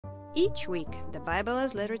Each week, the Bible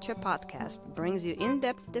as Literature podcast brings you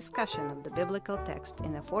in-depth discussion of the biblical text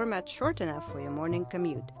in a format short enough for your morning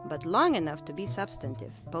commute, but long enough to be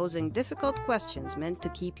substantive, posing difficult questions meant to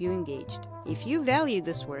keep you engaged. If you value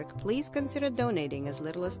this work, please consider donating as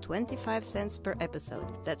little as 25 cents per episode.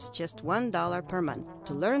 That's just $1 per month.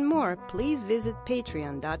 To learn more, please visit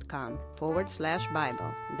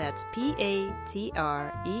patreon.com/Bible. That's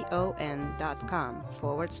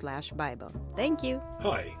patreon.com/Bible. Thank you.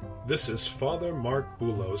 Hi, this is Father Marc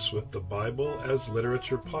Boulos with the Bible as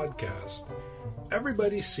Literature podcast.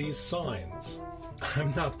 Everybody sees signs.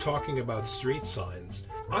 I'm not talking about street signs.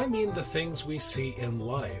 I mean the things we see in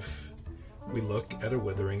life. We look at a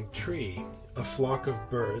withering tree, a flock of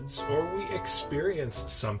birds, or we experience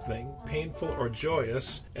something painful or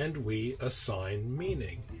joyous, and we assign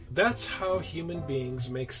meaning. That's how human beings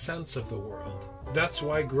make sense of the world. That's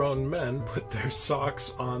why grown men put their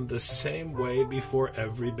socks on the same way before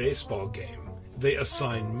every baseball game. They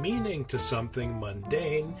assign meaning to something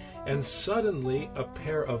mundane, and suddenly a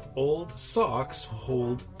pair of old socks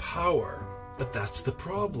hold power. But that's the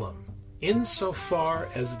problem. Insofar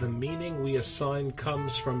as the meaning we assign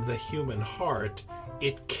comes from the human heart,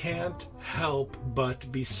 it can't help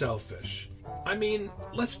but be selfish. I mean,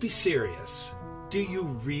 let's be serious. Do you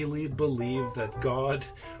really believe that God,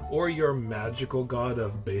 or your magical god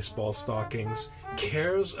of baseball stockings,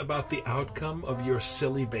 cares about the outcome of your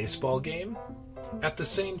silly baseball game? At the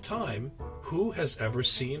same time, who has ever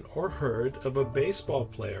seen or heard of a baseball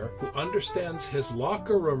player who understands his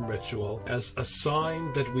locker room ritual as a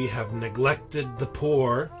sign that we have neglected the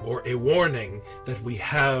poor, or a warning that we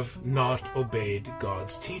have not obeyed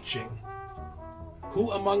God's teaching?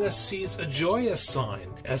 Who among us sees a joyous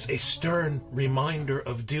sign as a stern reminder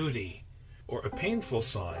of duty, or a painful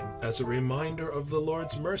sign as a reminder of the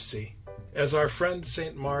Lord's mercy? As our friend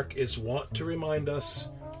St. Mark is wont to remind us,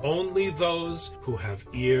 only those who have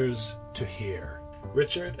ears to hear.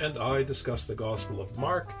 Richard and I discuss the Gospel of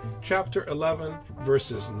Mark, chapter 11,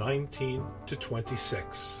 verses 19 to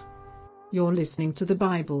 26. You're listening to the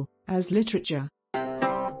Bible as Literature.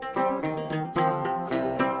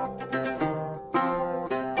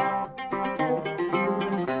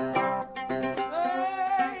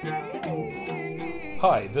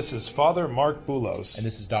 Hi, this is Father Marc Boulos. And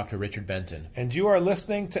this is Dr. Richard Benton. And you are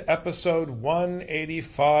listening to episode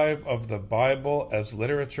 185 of the Bible as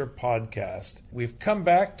Literature podcast. We've come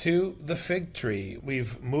back to the fig tree.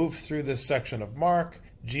 We've moved through this section of Mark.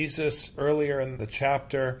 Jesus, earlier in the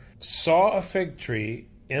chapter, saw a fig tree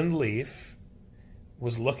in leaf,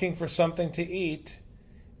 was looking for something to eat,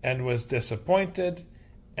 and was disappointed,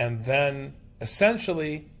 and then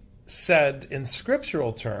essentially said in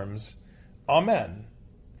scriptural terms, Amen.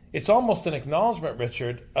 It's almost an acknowledgement,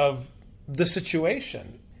 Richard, of the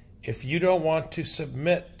situation. If you don't want to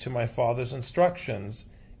submit to my Father's instructions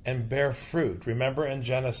and bear fruit, remember in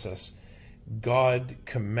Genesis, God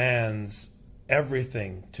commands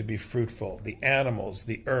everything to be fruitful. The animals,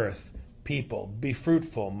 the earth, people, be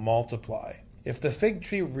fruitful, multiply. If the fig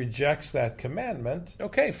tree rejects that commandment,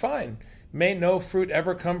 okay, fine. May no fruit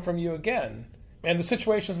ever come from you again. And the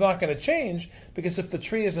situation's not going to change because if the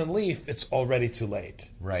tree is in leaf, it's already too late.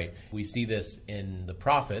 Right. We see this in the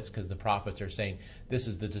prophets because the prophets are saying this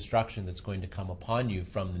is the destruction that's going to come upon you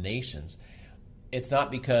from the nations. It's not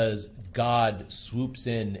because God swoops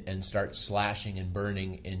in and starts slashing and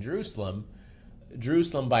burning in Jerusalem.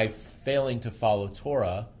 Jerusalem, by failing to follow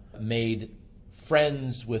Torah, made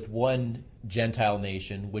friends with one Gentile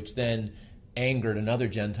nation, which then angered another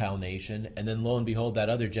Gentile nation, and then lo and behold, that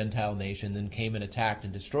other Gentile nation then came and attacked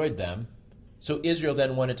and destroyed them. So Israel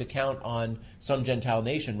then wanted to count on some Gentile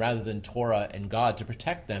nation rather than Torah and God to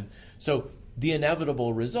protect them. So the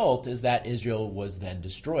inevitable result is that Israel was then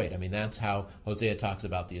destroyed. I mean, that's how Hosea talks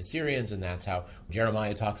about the Assyrians, and that's how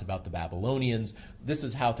Jeremiah talks about the Babylonians. This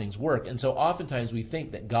is how things work. And so oftentimes we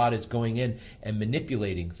think that God is going in and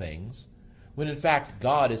manipulating things, when in fact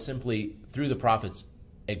God is simply, through the prophets,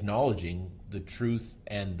 acknowledging the truth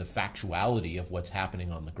and the factuality of what's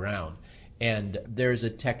happening on the ground. And there's a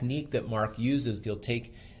technique that Mark uses. He'll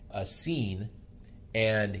take a scene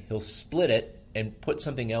and he'll split it and put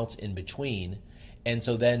something else in between. And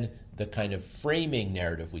so then the kind of framing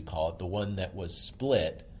narrative, we call it, the one that was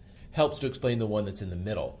split, helps to explain the one that's in the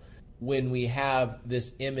middle. When we have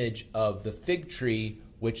this image of the fig tree,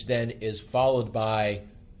 which then is followed by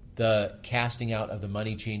the casting out of the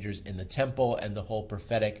money changers in the temple and the whole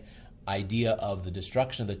prophetic idea of the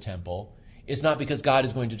destruction of the temple, it's not because God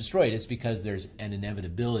is going to destroy it. It's because there's an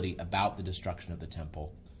inevitability about the destruction of the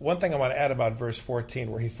temple. One thing I want to add about verse 14,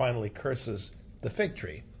 where he finally curses the fig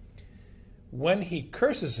tree. When he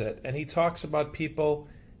curses it, and he talks about people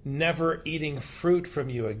never eating fruit from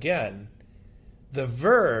you again, the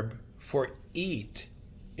verb for eat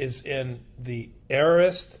is in the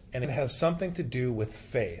aorist, and it has something to do with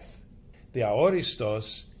faith. The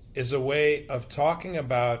aoristos is a way of talking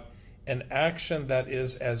about an action that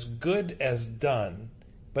is as good as done,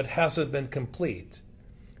 but hasn't been complete.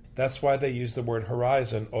 That's why they use the word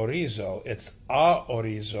horizon, orizo. It's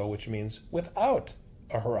aorizo, which means without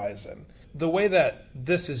a horizon. The way that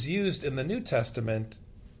this is used in the New Testament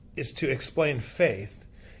is to explain faith.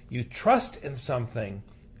 You trust in something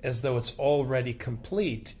as though it's already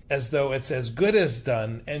complete, as though it's as good as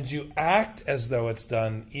done, and you act as though it's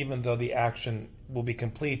done, even though the action will be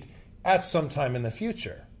complete at some time in the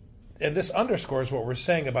future. And this underscores what we're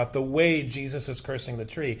saying about the way Jesus is cursing the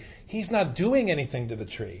tree. He's not doing anything to the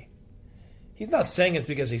tree. He's not saying it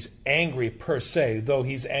because he's angry per se, though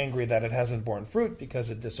he's angry that it hasn't borne fruit because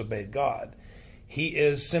it disobeyed God. He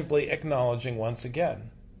is simply acknowledging once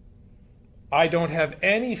again, I don't have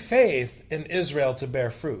any faith in Israel to bear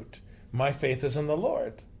fruit. My faith is in the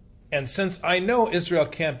Lord. And since I know Israel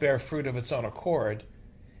can't bear fruit of its own accord,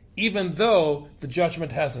 even though the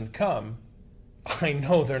judgment hasn't come, I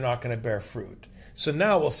know they're not going to bear fruit. So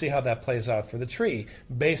now we'll see how that plays out for the tree,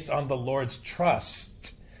 based on the Lord's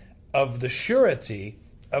trust of the surety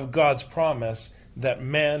of God's promise that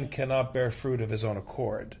man cannot bear fruit of his own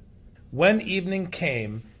accord. When evening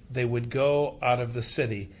came, they would go out of the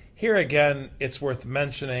city. Here again, it's worth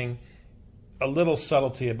mentioning a little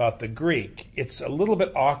subtlety about the Greek. It's a little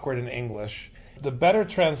bit awkward in English. The better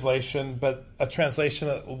translation, but a translation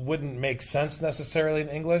that wouldn't make sense necessarily in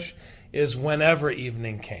English, is whenever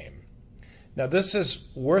evening came. Now this is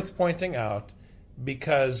worth pointing out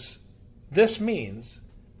because this means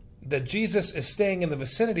that Jesus is staying in the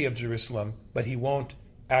vicinity of Jerusalem, but he won't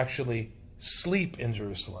actually sleep in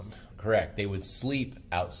Jerusalem. Correct. They would sleep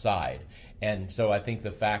outside. And so I think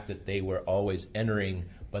the fact that they were always entering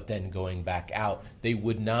but then going back out, they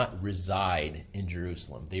would not reside in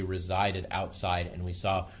Jerusalem. They resided outside, and we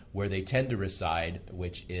saw where they tend to reside,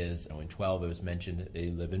 which is, in 12 it was mentioned, they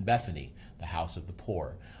live in Bethany, the house of the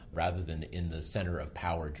poor, rather than in the center of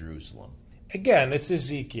power, Jerusalem. Again, it's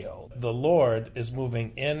Ezekiel. The Lord is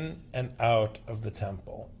moving in and out of the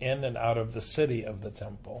temple, in and out of the city of the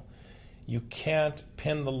temple. You can't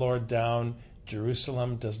pin the Lord down.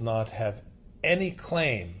 Jerusalem does not have any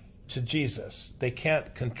claim to Jesus. They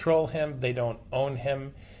can't control him. They don't own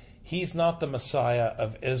him. He's not the Messiah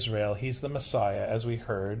of Israel. He's the Messiah, as we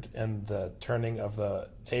heard in the turning of the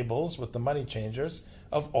tables with the money changers,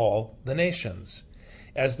 of all the nations.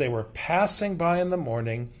 As they were passing by in the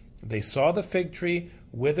morning, they saw the fig tree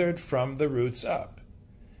withered from the roots up.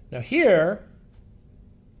 Now here,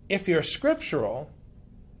 if you're scriptural,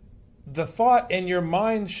 the thought in your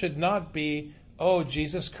mind should not be, oh,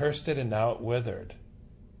 Jesus cursed it and now it withered.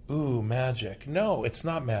 Ooh, magic. No, it's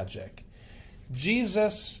not magic.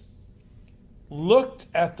 Jesus looked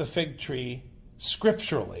at the fig tree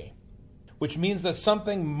scripturally, which means that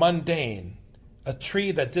something mundane, a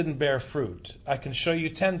tree that didn't bear fruit. I can show you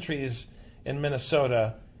 10 trees in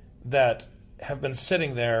Minnesota that have been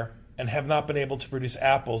sitting there and have not been able to produce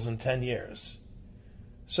apples in 10 years.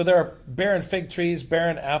 So there are barren fig trees,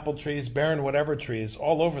 barren apple trees, barren whatever trees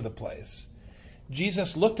all over the place.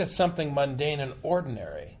 Jesus looked at something mundane and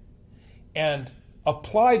ordinary and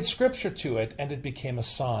applied Scripture to it, and it became a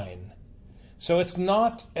sign. So it's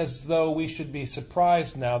not as though we should be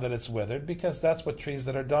surprised now that it's withered, because that's what trees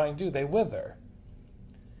that are dying do. They wither.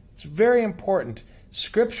 It's very important.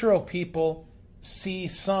 Scriptural people see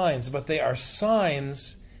signs, but they are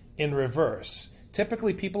signs in reverse.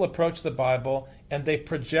 Typically, people approach the Bible and they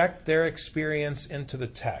project their experience into the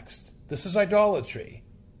text. This is idolatry.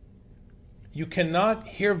 You cannot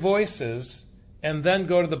hear voices and then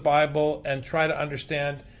go to the Bible and try to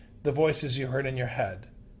understand the voices you heard in your head,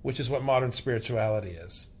 which is what modern spirituality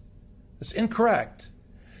is. It's incorrect.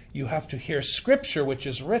 You have to hear Scripture, which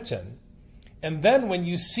is written, and then when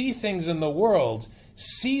you see things in the world,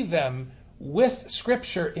 see them with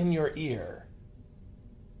Scripture in your ear.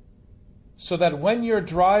 So that when you're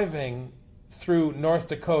driving through North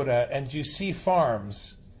Dakota and you see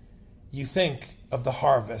farms, you think of the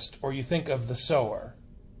harvest or you think of the sower.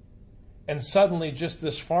 And suddenly just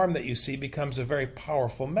this farm that you see becomes a very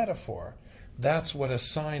powerful metaphor. That's what a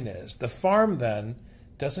sign is. The farm then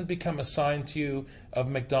doesn't become a sign to you of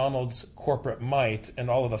McDonald's corporate might and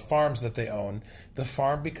all of the farms that they own. The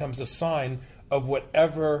farm becomes a sign of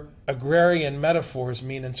whatever agrarian metaphors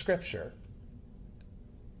mean in Scripture.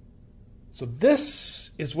 So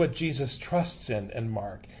this is what Jesus trusts in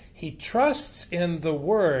Mark. He trusts in the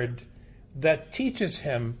word that teaches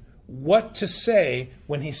him what to say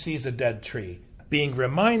when he sees a dead tree. Being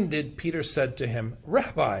reminded, Peter said to him,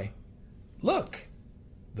 Rabbi, look,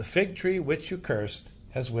 the fig tree which you cursed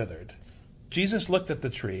has withered. Jesus looked at the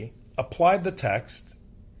tree, applied the text,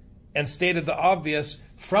 and stated the obvious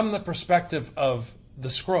from the perspective of the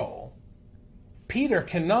scroll. Peter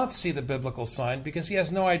cannot see the biblical sign because he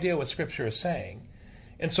has no idea what Scripture is saying.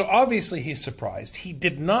 And so obviously he's surprised. He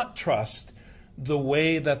did not trust the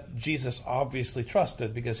way that Jesus obviously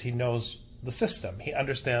trusted because he knows the system. He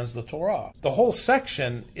understands the Torah. The whole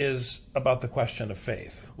section is about the question of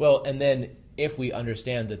faith. Well, and then if we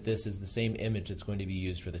understand that this is the same image that's going to be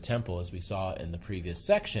used for the temple as we saw in the previous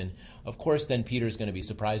section, of course then Peter's going to be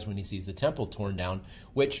surprised when he sees the temple torn down,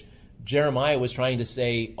 which Jeremiah was trying to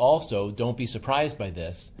say also, don't be surprised by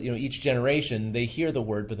this. Each generation, they hear the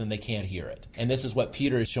word, but then they can't hear it. And this is what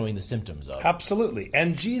Peter is showing the symptoms of. Absolutely.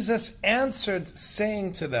 And Jesus answered,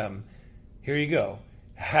 saying to them, here you go,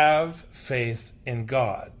 have faith in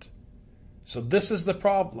God. So this is the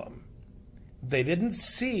problem. They didn't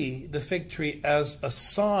see the fig tree as a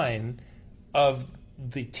sign of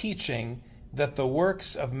the teaching that the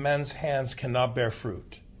works of men's hands cannot bear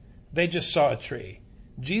fruit. They just saw a tree.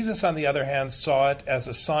 Jesus, on the other hand, saw it as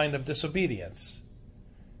a sign of disobedience.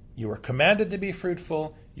 You are commanded to be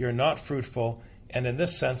fruitful, you're not fruitful, and in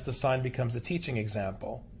this sense, the sign becomes a teaching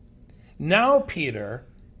example. Now Peter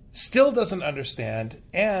still doesn't understand,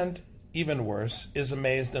 and, even worse, is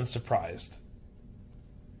amazed and surprised.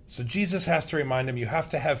 So Jesus has to remind him, you have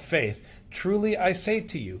to have faith. Truly I say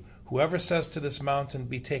to you, whoever says to this mountain,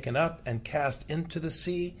 be taken up and cast into the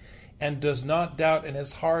sea, and does not doubt in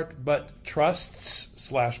his heart, but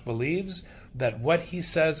trusts/believes that what he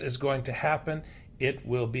says is going to happen, it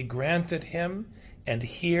will be granted him. And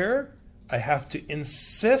here, I have to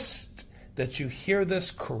insist that you hear this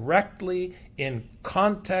correctly in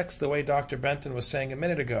context, the way Dr. Benton was saying a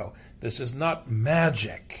minute ago. This is not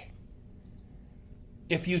magic.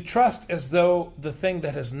 If you trust as though the thing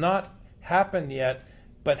that has not happened yet,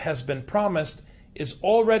 but has been promised, is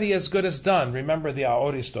already as good as done, remember the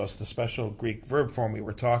aoristos, the special Greek verb form we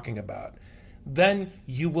were talking about, then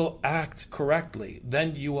you will act correctly.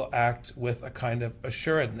 Then you will act with a kind of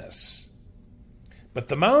assuredness. But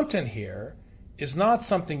the mountain here is not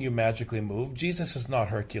something you magically move. Jesus is not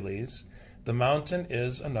Hercules. The mountain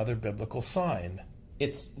is another biblical sign.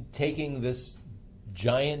 It's taking this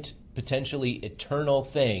giant, potentially eternal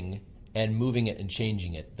thing and moving it and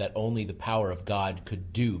changing it, that only the power of God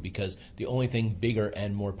could do, because the only thing bigger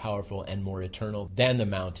and more powerful and more eternal than the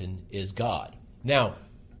mountain is God. Now,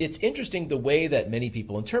 it's interesting the way that many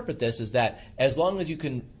people interpret this is that as long as you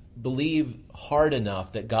can believe hard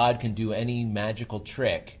enough that God can do any magical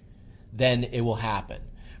trick, then it will happen.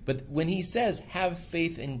 But when he says have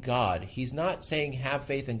faith in God, he's not saying have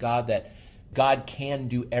faith in God that God can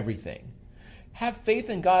do everything. Have faith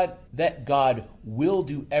in God that God will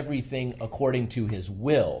do everything according to his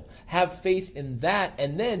will. Have faith in that,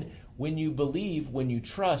 and then when you believe, when you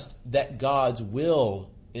trust that God's will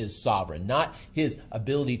is sovereign, not his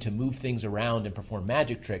ability to move things around and perform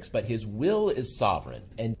magic tricks, but his will is sovereign.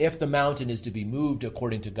 And if the mountain is to be moved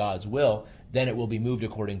according to God's will, then it will be moved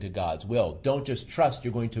according to God's will. Don't just trust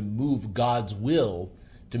you're going to move God's will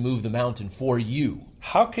to move the mountain for you.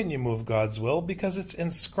 How can you move God's will? Because it's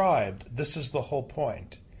inscribed. This is the whole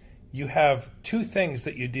point. You have two things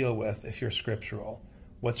that you deal with if you're scriptural.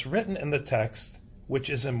 What's written in the text, which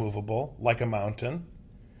is immovable, like a mountain,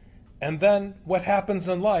 and then what happens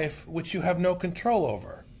in life, which you have no control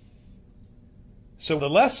over. So the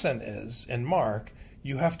lesson is, in Mark,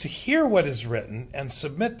 you have to hear what is written and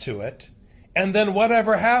submit to it, and then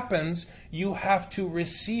whatever happens, you have to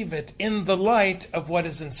receive it in the light of what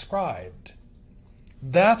is inscribed.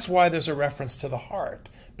 That's why there's a reference to the heart,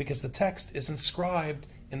 because the text is inscribed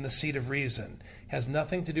in the seat of reason. It has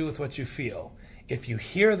nothing to do with what you feel. If you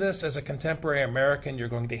hear this as a contemporary American, you're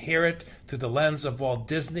going to hear it through the lens of Walt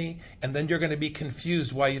Disney, and then you're going to be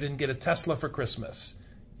confused why you didn't get a Tesla for Christmas.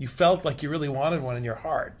 You felt like you really wanted one in your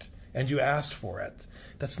heart, and you asked for it.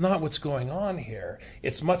 That's not what's going on here.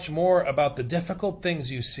 It's much more about the difficult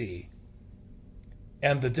things you see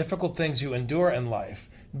and the difficult things you endure in life.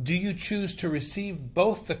 Do you choose to receive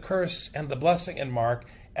both the curse and the blessing in Mark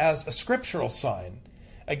as a scriptural sign?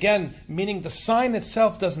 Again, meaning the sign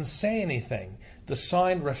itself doesn't say anything. The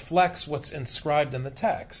sign reflects what's inscribed in the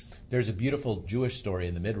text. There's a beautiful Jewish story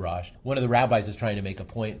in the Midrash. One of the rabbis is trying to make a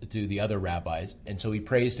point to the other rabbis, and so he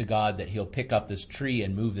prays to God that he'll pick up this tree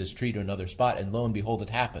and move this tree to another spot, and lo and behold, it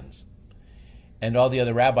happens. And all the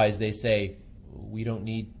other rabbis, they say, we don't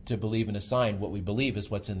need to believe in a sign. What we believe is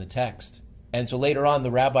what's in the text. And so later on,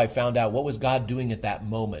 the rabbi found out what was God doing at that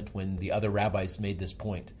moment when the other rabbis made this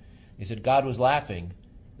point. He said God was laughing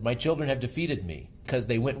My children have defeated me, because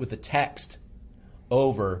they went with the text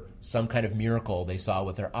over some kind of miracle they saw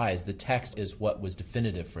with their eyes. The text is what was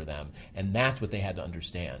definitive for them, and that's what they had to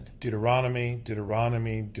understand. Deuteronomy,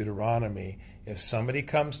 Deuteronomy, Deuteronomy. If somebody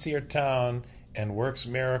comes to your town and works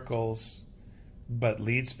miracles but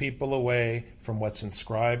leads people away from what's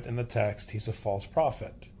inscribed in the text, he's a false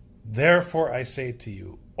prophet. Therefore I say to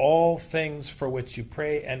you, all things for which you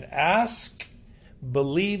pray and ask,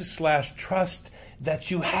 believe/trust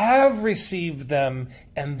that you have received them,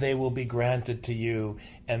 and they will be granted to you.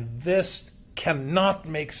 And this cannot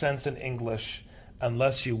make sense in English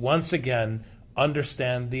unless you once again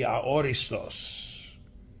understand the aoristos.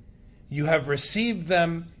 You have received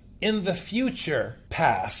them in the future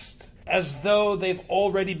past, as though they've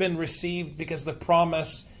already been received, because the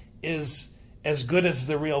promise is as good as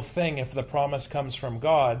the real thing if the promise comes from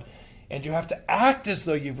God. And you have to act as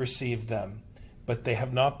though you've received them, but they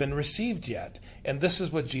have not been received yet. And this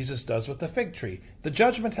is what Jesus does with the fig tree. The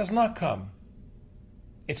judgment has not come.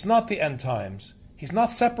 It's not the end times. He's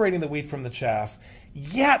not separating the wheat from the chaff.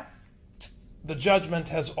 Yet the judgment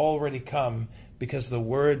has already come, because the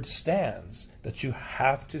word stands that you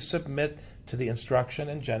have to submit to the instruction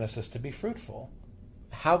in Genesis to be fruitful.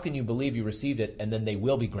 How can you believe you received it and then they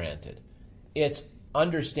will be granted? It's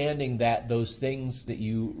understanding that those things that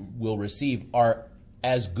you will receive are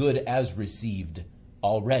as good as received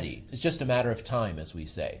already. It's just a matter of time, as we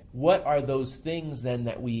say. What are those things then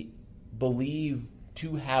that we believe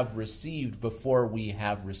to have received before we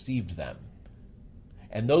have received them?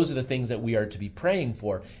 And those are the things that we are to be praying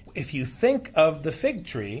for. If you think of the fig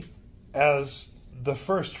tree as the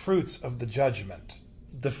first fruits of the judgment,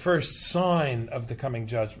 the first sign of the coming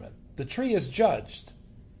judgment, the tree is judged.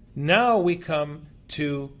 Now we come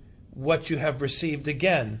to what you have received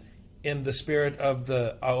again in the spirit of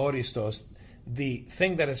the aoristos, the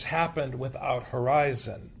thing that has happened without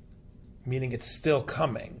horizon, meaning it's still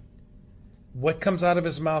coming. What comes out of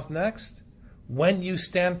his mouth next? When you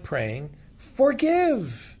stand praying,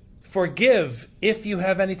 forgive. Forgive if you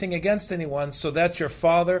have anything against anyone, so that your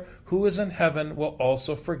Father who is in heaven will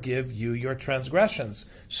also forgive you your transgressions.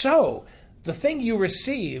 So, the thing you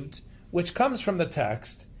received, which comes from the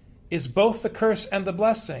text, is both the curse and the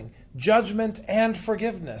blessing, judgment and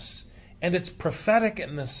forgiveness. And it's prophetic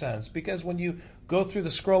in this sense, because when you go through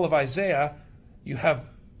the scroll of Isaiah, you have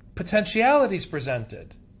potentialities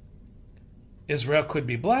presented. Israel could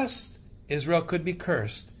be blessed, Israel could be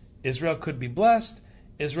cursed. Israel could be blessed,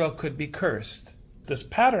 Israel could be cursed. This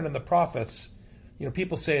pattern in the prophets,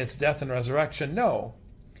 people say it's death and resurrection. No,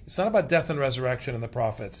 it's not about death and resurrection in the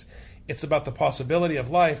prophets. It's about the possibility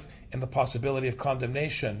of life and the possibility of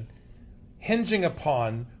condemnation, hinging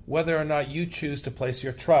upon whether or not you choose to place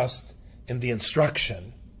your trust in the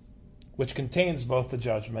instruction, which contains both the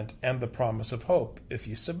judgment and the promise of hope, if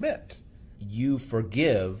you submit. You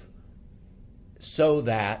forgive so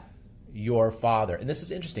that your Father, and this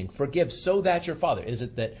is interesting, forgive so that your Father. Is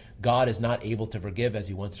it that God is not able to forgive as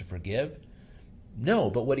he wants to forgive? No,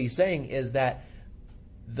 but what he's saying is that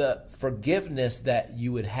the forgiveness that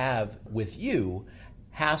you would have with you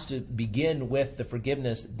has to begin with the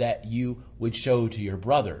forgiveness that you would show to your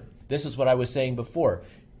brother. This is what I was saying before.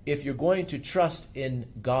 If you're going to trust in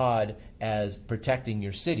God as protecting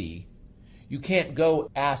your city, you can't go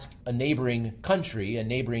ask a neighboring country, a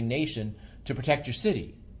neighboring nation, to protect your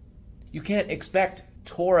city. You can't expect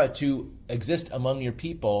Torah to exist among your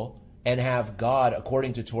people and have God,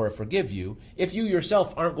 according to Torah, forgive you if you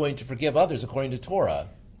yourself aren't going to forgive others according to Torah.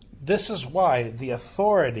 This is why the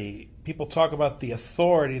authority, people talk about the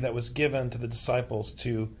authority that was given to the disciples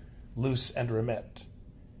to loose and remit.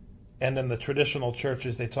 And in the traditional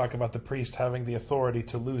churches, they talk about the priest having the authority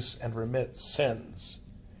to loose and remit sins.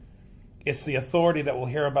 It's the authority that we'll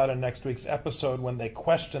hear about in next week's episode when they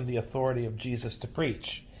question the authority of Jesus to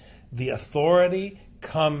preach. The authority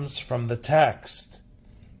comes from the text,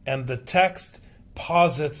 and the text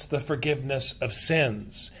posits the forgiveness of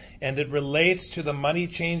sins. And it relates to the money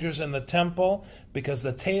changers in the temple, because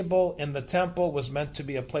the table in the temple was meant to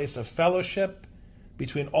be a place of fellowship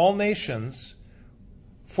between all nations,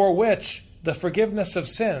 for which the forgiveness of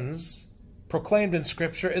sins proclaimed in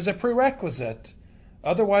Scripture is a prerequisite.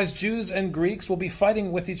 Otherwise, Jews and Greeks will be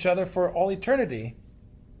fighting with each other for all eternity.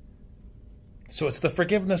 So it's the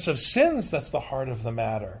forgiveness of sins that's the heart of the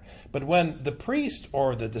matter. But when the priest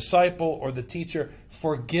or the disciple or the teacher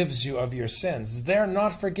forgives you of your sins, they're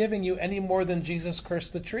not forgiving you any more than Jesus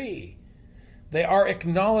cursed the tree. They are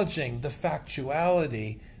acknowledging the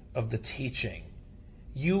factuality of the teaching.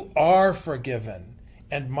 You are forgiven.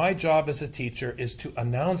 And my job as a teacher is to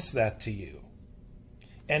announce that to you.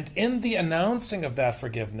 And in the announcing of that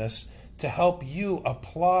forgiveness, to help you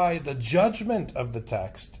apply the judgment of the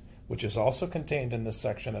text, which is also contained in this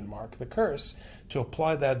section in Mark, the curse, to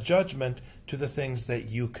apply that judgment to the things that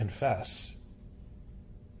you confess.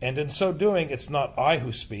 And in so doing, it's not I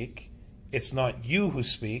who speak, it's not you who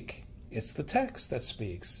speak, it's the text that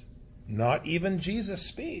speaks. Not even Jesus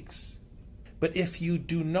speaks. But if you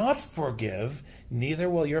do not forgive, neither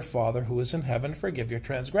will your Father who is in heaven forgive your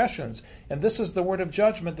transgressions. And this is the word of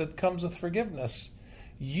judgment that comes with forgiveness.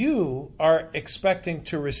 You are expecting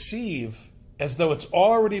to receive as though it's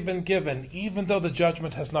already been given, even though the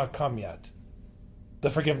judgment has not come yet.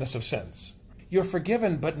 The forgiveness of sins. You're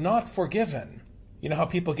forgiven, but not forgiven. You know how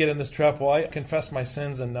people get in this trap, well, I confess my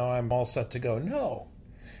sins and now I'm all set to go. No,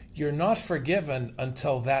 you're not forgiven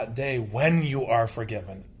until that day when you are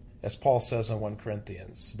forgiven, as Paul says in 1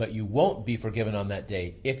 Corinthians. But you won't be forgiven on that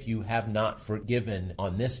day if you have not forgiven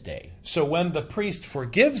on this day. So when the priest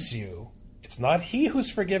forgives you, it's not he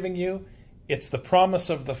who's forgiving you, it's the promise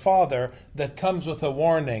of the Father that comes with a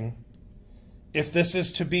warning. If this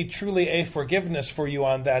is to be truly a forgiveness for you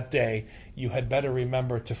on that day, you had better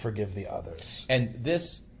remember to forgive the others. And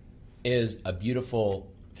this is a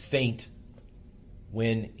beautiful feint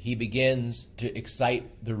when he begins to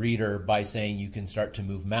excite the reader by saying you can start to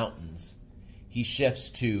move mountains. He shifts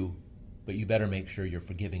to, but you better make sure you're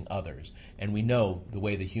forgiving others. And we know the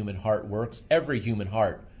way the human heart works. Every human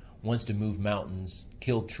heart wants to move mountains,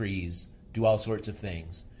 kill trees, do all sorts of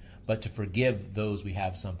things. But to forgive those we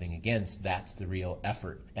have something against, that's the real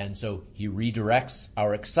effort. And so he redirects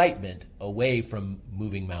our excitement away from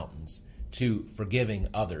moving mountains to forgiving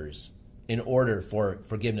others in order for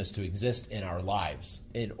forgiveness to exist in our lives,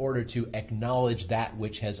 in order to acknowledge that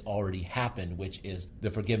which has already happened, which is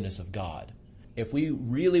the forgiveness of God. If we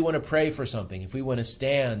really want to pray for something, if we want to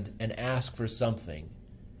stand and ask for something,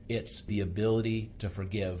 it's the ability to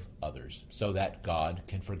forgive others so that God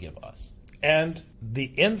can forgive us. And the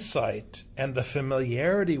insight and the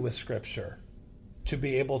familiarity with Scripture to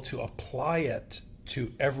be able to apply it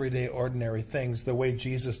to everyday ordinary things the way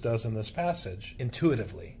Jesus does in this passage,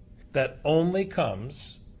 intuitively. That only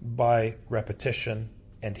comes by repetition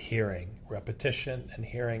and hearing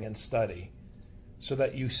and study, so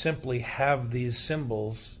that you simply have these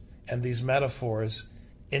symbols and these metaphors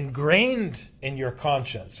ingrained in your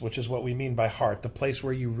conscience, which is what we mean by heart, the place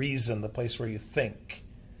where you reason, the place where you think,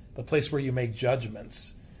 the place where you make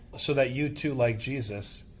judgments, so that you too, like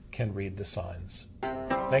Jesus, can read the signs.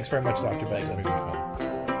 Thanks very much, Dr. Benton.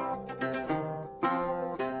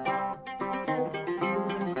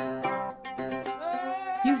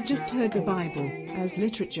 You've just heard the Bible as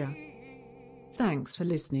literature. Thanks for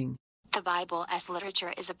listening. The Bible as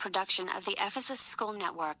Literature is a production of the Ephesus School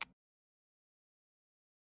Network.